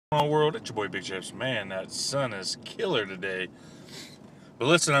All world, it's your boy Big Chips. Man, that sun is killer today. But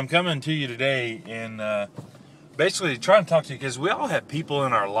listen, I'm coming to you today and basically trying to talk to you because we all have people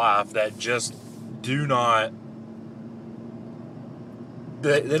in our life that just do not,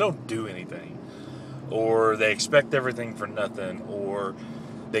 they don't do anything, or they expect everything for nothing, or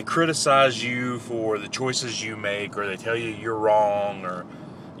they criticize you for the choices you make, or they tell you you're wrong, or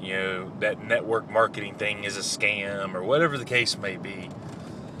that network marketing thing is a scam, or whatever the case may be.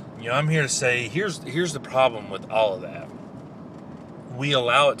 I'm here to say here's the problem with all of that. We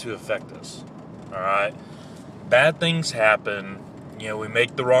allow it to affect us. All right, bad things happen. We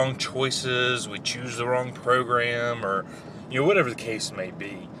make the wrong choices. We choose the wrong program, or whatever the case may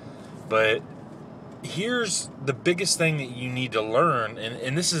be. But here's the biggest thing that you need to learn,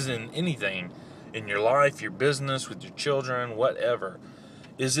 and this is in anything in your life, your business, with your children, whatever,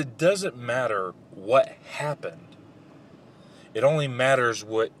 is it doesn't matter what happened. It only matters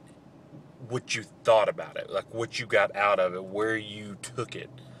what you thought about it, like what you got out of it, where you took it.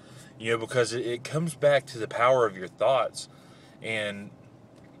 Because it comes back to the power of your thoughts. And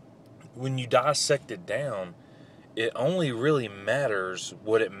when you dissect it down, it only really matters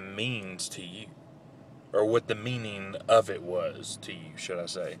what it means to you, or what the meaning of it was to you, should I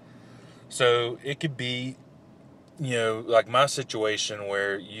say. So it could be, like my situation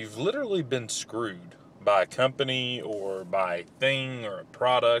where you've literally been screwed by a company or by a thing or a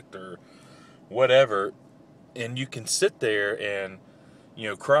product or whatever, and you can sit there and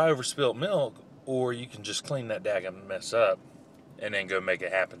cry over spilt milk, or you can just clean that daggone mess up and then go make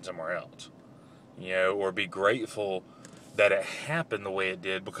it happen somewhere else, or be grateful that it happened the way it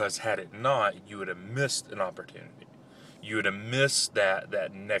did, because had it not, you would have missed an opportunity. You would have missed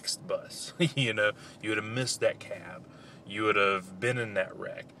that next bus. You would have missed that cab. You would have been in that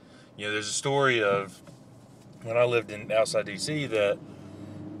wreck. There's a story of when I lived outside DC that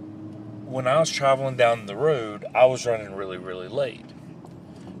when I was traveling down the road, I was running really, really late.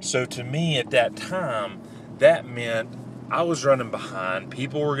 So to me at that time, that meant I was running behind.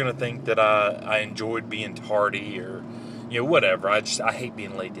 People were going to think that I enjoyed being tardy, or, whatever. I hate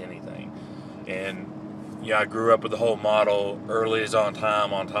being late to anything. And, I grew up with the whole motto, early is on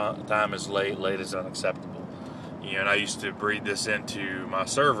time is late is unacceptable. And I used to breathe this into my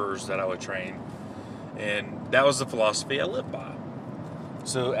servers that I would train. And that was the philosophy I lived by.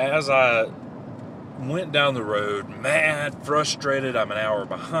 So as I went down the road, mad, frustrated, I'm an hour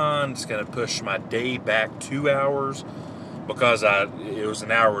behind, it's going to push my day back 2 hours, because it was an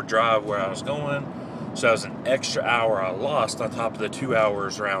hour drive where I was going, so that was an extra hour I lost on top of the 2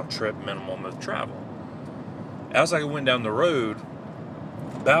 hours round trip minimum of travel. As I went down the road,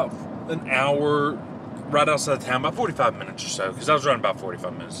 about an hour right outside of town, about 45 minutes or so, because I was running about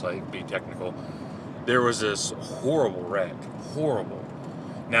 45 minutes late, to be technical, there was this horrible wreck. Horrible.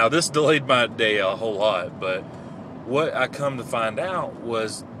 Now, this delayed my day a whole lot, but what I come to find out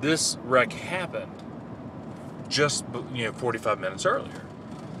was this wreck happened just 45 minutes earlier.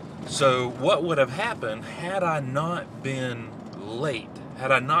 So what would have happened had I not been late,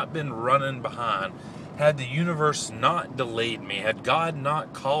 had I not been running behind, had the universe not delayed me, had God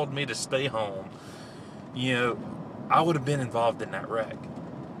not called me to stay home, I would have been involved in that wreck.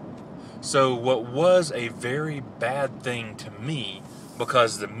 So what was a very bad thing to me,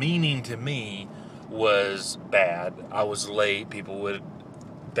 because the meaning to me was bad, I was late, people would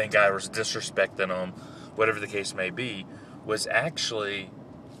think I was disrespecting them, whatever the case may be, was actually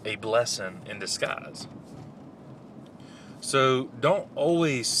a blessing in disguise. So don't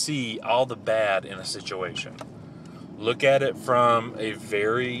always see all the bad in a situation. Look at it from a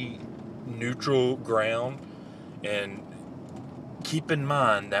very neutral ground, and keep in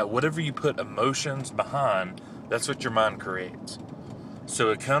mind that whatever you put emotions behind, that's what your mind creates.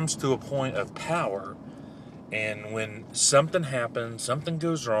 So it comes to a point of power, and when something happens, something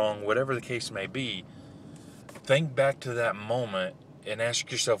goes wrong, whatever the case may be, think back to that moment and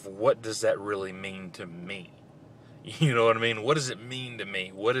ask yourself, what does that really mean to me? You know what I mean? What does it mean to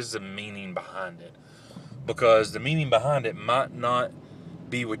me? What is the meaning behind it? Because the meaning behind it might not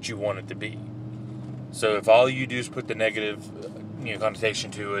be what you want it to be. So if all you do is put the negative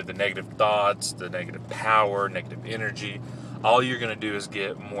connotation to it, the negative thoughts, the negative power, negative energy, all you're going to do is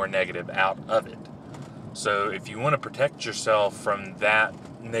get more negative out of it. So if you want to protect yourself from that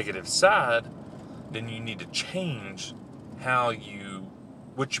negative side, then you need to change what you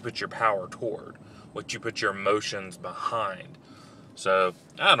put your power toward, what you put your emotions behind. So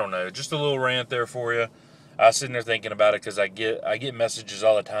I don't know, just a little rant there for you. I was sitting there thinking about it because I get messages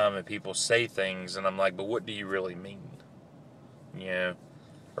all the time and people say things, and I'm like, but what do you really mean?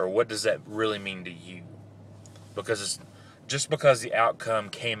 Or what does that really mean to you? Because it's just because the outcome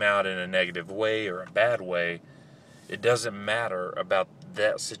came out in a negative way or a bad way, it doesn't matter about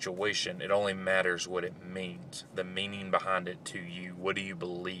that situation. It only matters what it means, the meaning behind it to you. What do you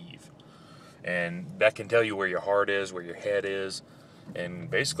believe? And that can tell you where your heart is, where your head is, and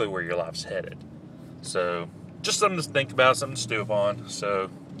basically where your life's headed. So, just something to think about, something to stew upon. So,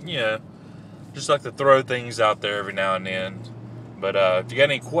 yeah, just like to throw things out there every now and then. But if you got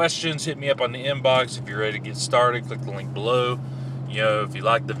any questions, hit me up on the inbox. If you're ready to get started, click the link below. If you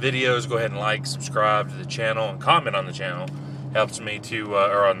like the videos, go ahead and like, subscribe to the channel, and comment on the channel. Helps me to,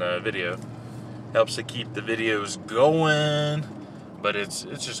 or on the video. Helps to keep the videos going. But it's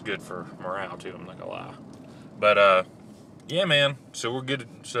just good for morale, too. I'm not going to lie. But, yeah, man. So we're good.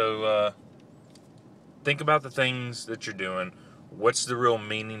 So, think about the things that you're doing. What's the real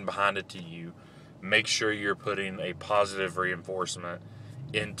meaning behind it to you? Make sure you're putting a positive reinforcement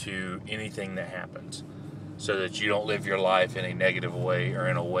into anything that happens so that you don't live your life in a negative way or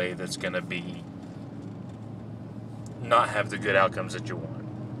in a way that's going to be not have the good outcomes that you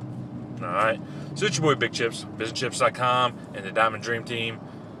want. All right? So it's your boy Big Chips, BizChips.com, and the Diamond Dream Team,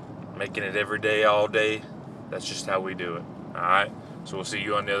 making it every day, all day. That's just how we do it. All right? So we'll see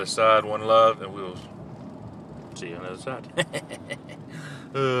you on the other side. One love, and we'll see you on the other side.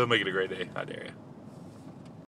 Make it a great day. I dare you.